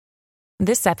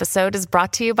This episode is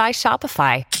brought to you by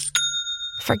Shopify.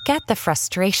 Forget the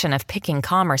frustration of picking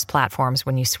commerce platforms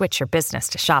when you switch your business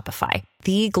to Shopify,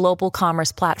 the global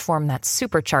commerce platform that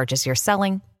supercharges your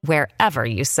selling wherever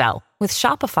you sell. With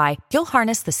Shopify, you'll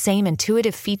harness the same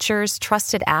intuitive features,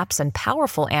 trusted apps, and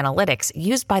powerful analytics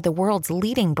used by the world's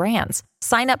leading brands.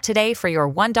 Sign up today for your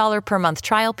 $1 per month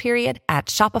trial period at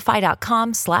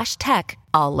shopify.com/tech,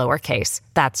 all lowercase.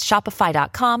 That's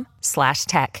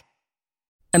shopify.com/tech.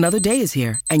 Another day is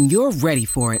here, and you're ready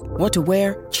for it. What to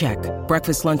wear? Check.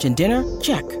 Breakfast, lunch, and dinner?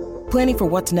 Check. Planning for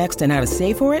what's next and how to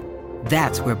save for it?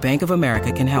 That's where Bank of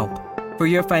America can help. For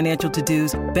your financial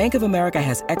to-dos, Bank of America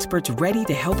has experts ready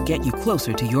to help get you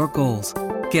closer to your goals.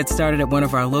 Get started at one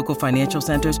of our local financial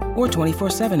centers or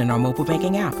 24/7 in our mobile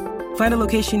banking app. Find a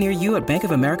location near you at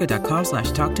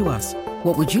bankofamerica.com/talktous.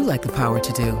 What would you like the power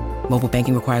to do? Mobile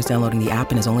banking requires downloading the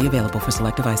app and is only available for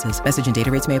select devices. Message and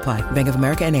data rates may apply. Bank of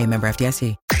America N.A., member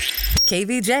FDIC.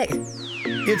 KVJ.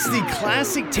 It's the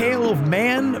classic tale of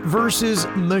man versus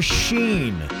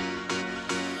machine.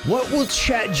 What will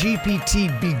ChatGPT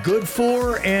be good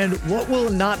for, and what will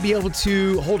it not be able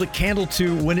to hold a candle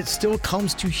to when it still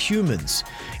comes to humans?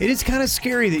 It is kind of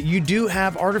scary that you do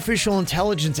have artificial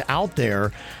intelligence out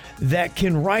there that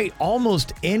can write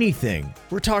almost anything.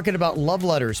 We're talking about love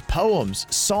letters, poems,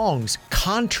 songs,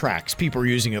 contracts people are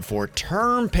using it for,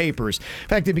 term papers. In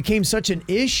fact, it became such an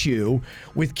issue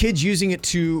with kids using it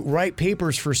to write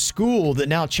papers for school that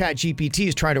now ChatGPT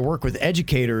is trying to work with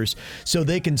educators so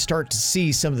they can start to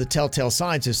see some of the telltale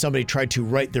signs if somebody tried to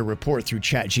write their report through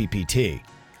ChatGPT.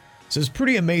 So it's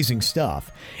pretty amazing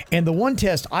stuff. And the one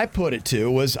test I put it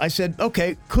to was, I said,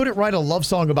 okay, could it write a love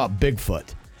song about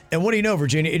Bigfoot? And what do you know,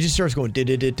 Virginia? It just starts going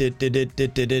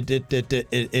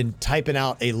and typing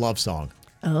out a love song.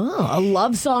 Oh, a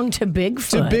love song to Bigfoot.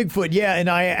 To Bigfoot, yeah. And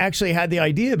I actually had the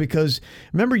idea because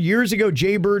remember years ago,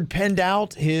 Jaybird penned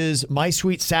out his My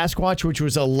Sweet Sasquatch, which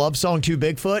was a love song to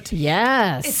Bigfoot?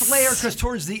 Yes. It's layered because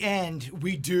towards the end,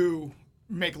 we do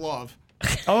make love.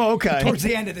 Oh, okay. Towards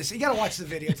the end of this. You got to watch the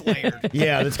video. It's layered.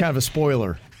 Yeah, that's kind of a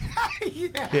spoiler.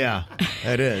 Yeah,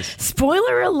 it is.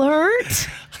 Spoiler alert.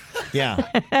 Yeah.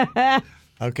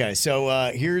 Okay, so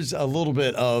here's a little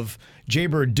bit of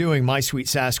Jaybird doing My Sweet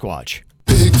Sasquatch.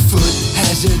 Bigfoot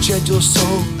has a gentle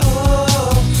soul,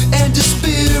 and a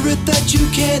spirit that you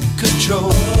can't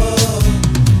control.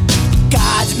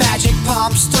 God's magic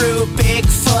pumps through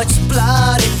Bigfoot's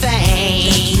blood and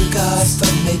veins. Thank you God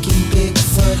for making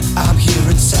Bigfoot. I'm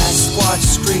hearing Sasquatch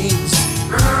screams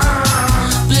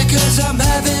because I'm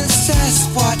having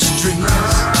Sasquatch dreams.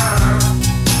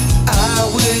 I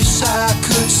wish I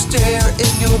could stare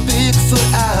in your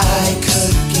Bigfoot eyes. I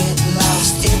could get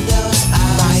lost in those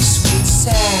eyes. My sweet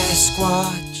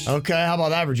Sasquatch. Okay, how about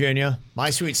that, Virginia? My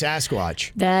Sweet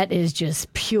Sasquatch. That is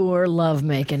just pure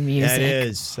love-making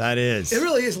music. That is. It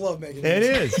really is love-making It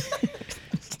music. is.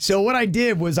 So what I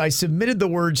did was I submitted the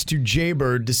words to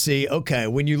Jaybird to see, okay,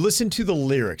 when you listen to the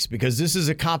lyrics, because this is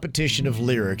a competition of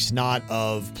lyrics, not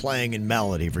of playing in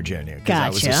melody, Virginia. Because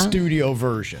that was a studio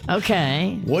version.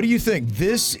 Okay. What do you think?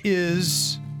 This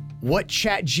is what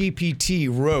ChatGPT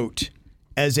wrote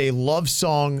as a love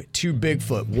song to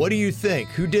Bigfoot. What do you think?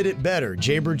 Who did it better?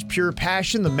 Jaybird's pure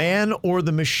passion, the man, or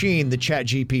the machine, the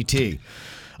ChatGPT?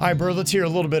 All right, Bird, let's hear a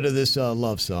little bit of this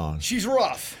love song. She's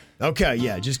rough. Okay,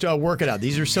 yeah, just work it out.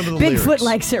 These are some of the Bigfoot lyrics.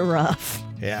 likes it rough.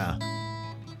 Yeah.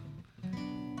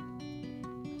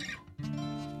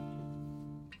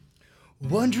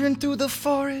 Wandering through the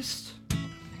forest,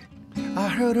 I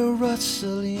heard a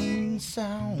rustling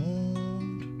sound.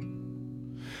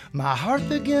 My heart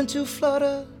began to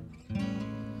flutter,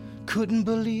 couldn't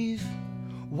believe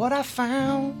what I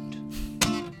found.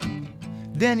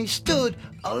 Then he stood,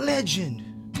 a legend,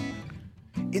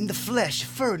 in the flesh,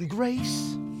 fur, and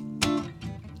grace.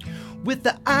 With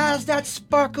the eyes that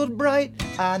sparkled bright,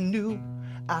 I knew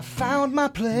I found my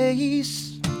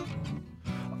place.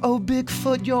 Oh,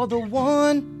 Bigfoot, you're the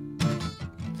one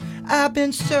I've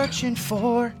been searching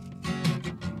for.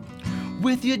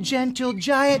 With your gentle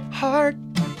giant heart,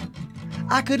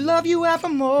 I could love you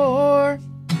evermore.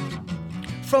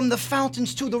 From the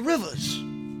fountains to the rivers,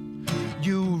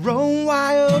 you roam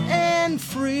wild and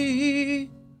free.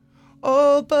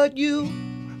 Oh, but you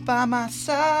by my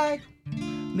side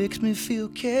makes me feel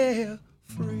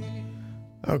carefree.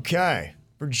 Okay.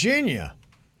 Virginia,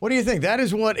 what do you think? That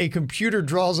is what a computer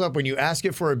draws up when you ask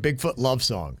it for a Bigfoot love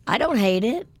song. I don't hate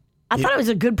it. I thought it was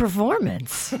a good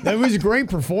performance. That was a great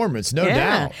performance, no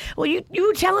doubt. Well, you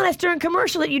were telling us during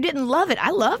commercial that you didn't love it. I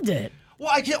loved it.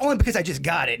 Well, only because I just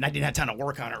got it and I didn't have time to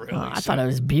work on it really. Oh, I thought it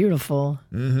was beautiful.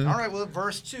 Mm-hmm. All right, well,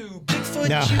 verse 2. Bigfoot.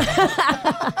 No.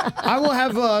 I will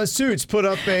have Suits put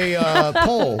up a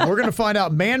poll. We're going to find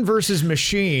out man versus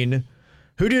machine.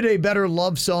 Who did a better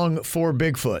love song for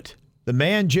Bigfoot? The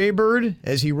man Jaybird,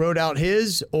 as he wrote out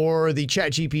his, or the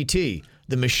ChatGPT,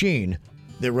 the machine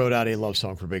that wrote out a love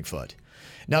song for Bigfoot?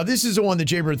 Now, this is the one that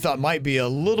Jaybird thought might be a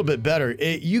little bit better.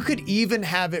 You could even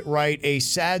have it write a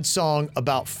sad song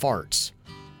about farts.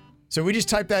 So we just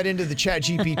typed that into the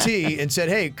ChatGPT and said,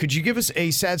 hey, could you give us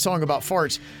a sad song about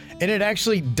farts? And it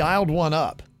actually dialed one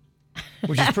up,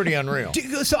 which is pretty unreal.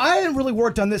 So I hadn't really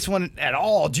worked on this one at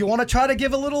all. Do you want to try to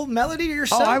give a little melody to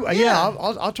yourself?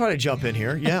 I'll try to jump in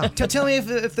here. Yeah. Tell me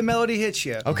if the melody hits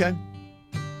you. Okay.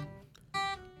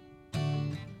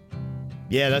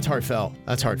 Yeah, that's heartfelt.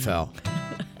 That's heartfelt.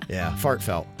 Yeah,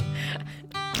 fartfelt.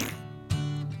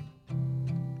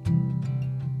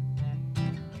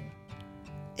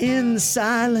 In the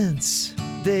silence,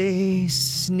 they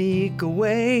sneak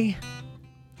away.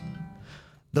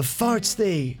 The farts,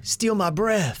 they steal my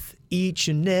breath each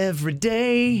and every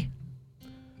day.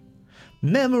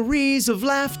 Memories of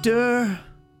laughter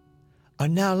are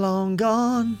now long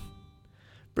gone.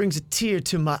 Brings a tear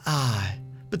to my eye,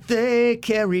 but they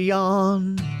carry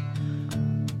on.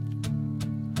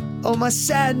 Oh, my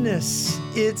sadness,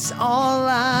 it's all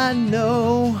I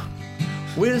know.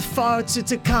 With farts,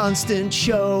 it's a constant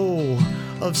show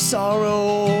of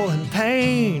sorrow and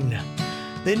pain.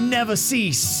 They never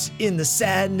cease in the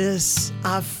sadness.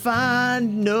 I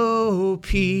find no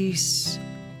peace.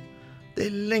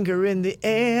 They linger in the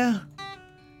air,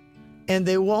 and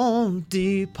they won't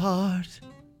depart.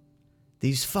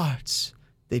 These farts,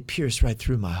 they pierce right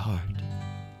through my heart.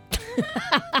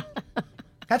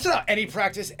 That's not any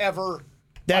practice ever.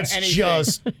 That's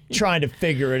just trying to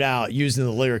figure it out using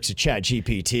the lyrics of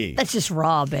ChatGPT. That's just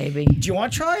raw, baby. Do you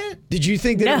want to try it? Did you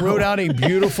think that it wrote out a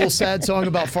beautiful sad song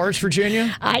about farts,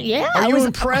 Virginia? Yeah. Are you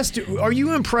impressed? Are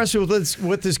you impressed with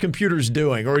what this computer's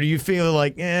doing, or do you feel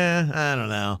like, I don't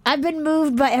know? I've been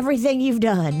moved by everything you've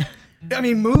done. I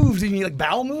mean, moved. You mean like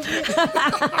bowel movement?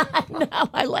 No,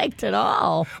 I liked it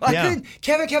all.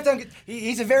 Kevin kept on.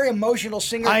 He's a very emotional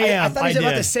singer. I thought he was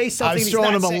about to say something. I was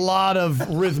throwing him a lot of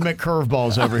rhythmic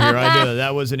curveballs over here. I did.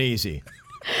 That wasn't easy.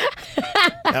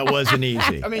 That wasn't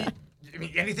easy. I mean,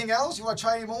 anything else? You want to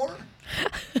try any more?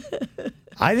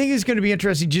 I think it's going to be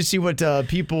interesting to see what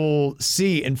people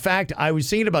see. In fact, I was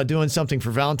thinking about doing something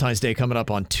for Valentine's Day coming up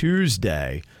on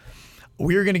Tuesday.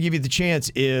 We're going to give you the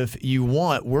chance, if you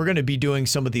want, we're going to be doing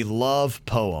some of the love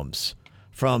poems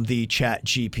from the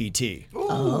ChatGPT.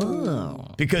 Oh.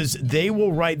 Because they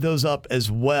will write those up as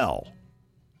well.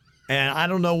 And I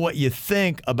don't know what you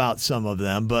think about some of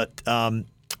them, but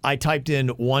I typed in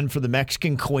one for the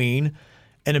Mexican Queen,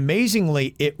 and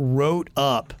amazingly, it wrote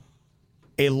up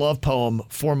a love poem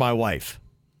for my wife.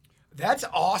 That's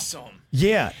awesome.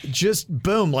 Yeah, just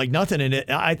boom, like nothing in it.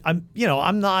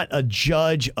 I'm not a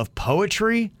judge of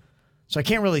poetry, so I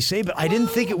can't really say, but I didn't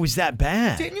think it was that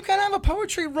bad. Didn't you kind of have a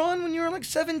poetry run when you were like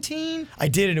 17? I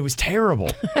did, and it was terrible.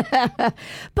 But,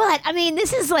 I mean,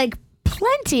 this is like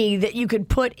plenty that you could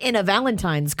put in a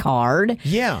Valentine's card.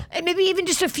 Yeah. And maybe even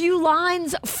just a few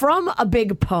lines from a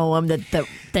big poem that the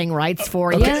thing writes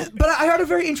for you. But I heard a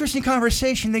very interesting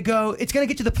conversation. They go, it's going to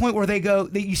get to the point where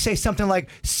you say something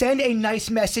like, send a nice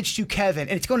message to Kevin.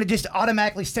 And it's going to just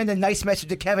automatically send a nice message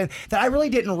to Kevin that I really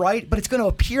didn't write, but it's going to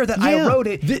appear that I wrote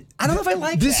it. I don't know if I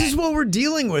like this. That. Is what we're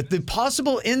dealing with. The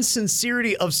possible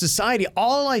insincerity of society.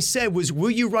 All I said was,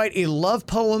 will you write a love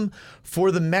poem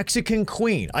for the Mexican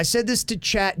Queen? I said this to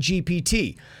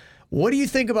ChatGPT. What do you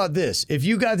think about this? If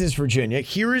you got this, Virginia,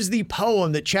 here is the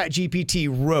poem that ChatGPT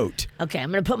wrote. Okay,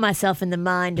 I'm going to put myself in the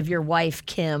mind of your wife,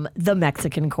 Kim, the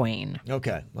Mexican Queen.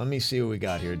 Okay, let me see what we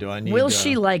got here. Do I need? Will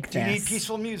she like this? Do you need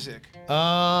peaceful music?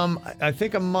 I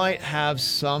think I might have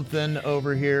something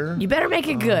over here. You better make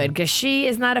it good, because she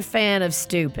is not a fan of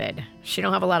stupid. She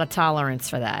don't have a lot of tolerance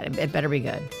for that. It better be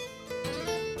good.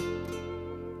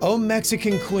 Oh,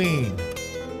 Mexican Queen,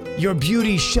 your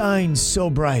beauty shines so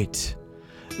bright,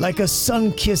 like a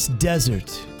sun-kissed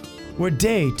desert, where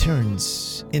day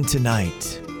turns into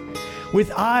night.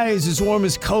 With eyes as warm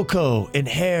as cocoa and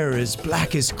hair as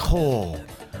black as coal,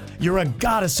 you're a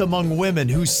goddess among women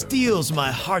who steals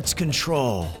my heart's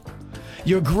control.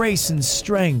 Your grace and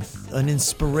strength, an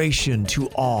inspiration to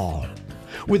all.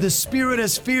 With a spirit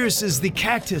as fierce as the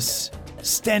cactus,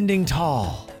 standing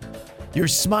tall. Your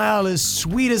smile is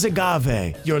sweet as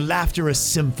agave, your laughter a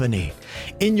symphony.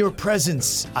 In your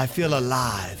presence, I feel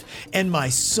alive, and my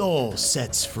soul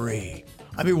sets free.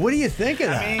 I mean, what do you think of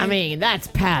that? I mean, that's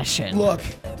passion. Look,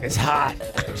 it's hot.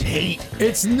 It's heat.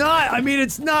 It's not. I mean,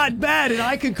 it's not bad, and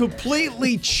I can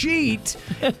completely cheat,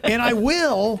 and I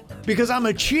will because I'm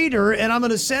a cheater, and I'm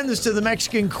going to send this to the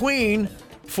Mexican Queen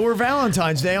for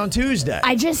Valentine's Day on Tuesday.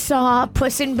 I just saw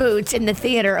Puss in Boots in the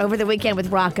theater over the weekend with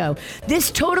Rocco. This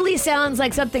totally sounds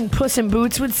like something Puss in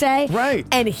Boots would say. Right.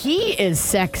 And he is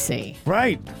sexy.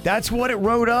 Right. That's what it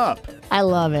wrote up. I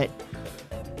love it.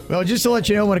 Well, just to let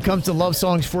you know, when it comes to love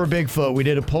songs for Bigfoot, we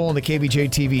did a poll in the KVJ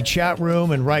TV chat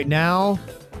room, and right now,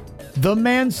 the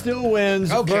man still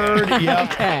wins. Okay. Bird,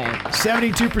 yep. Okay.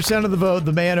 72% of the vote,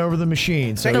 the man over the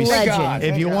machine. So The he's- legend.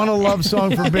 if you want a love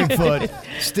song for Bigfoot,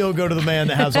 still go to the man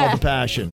that has all the passion.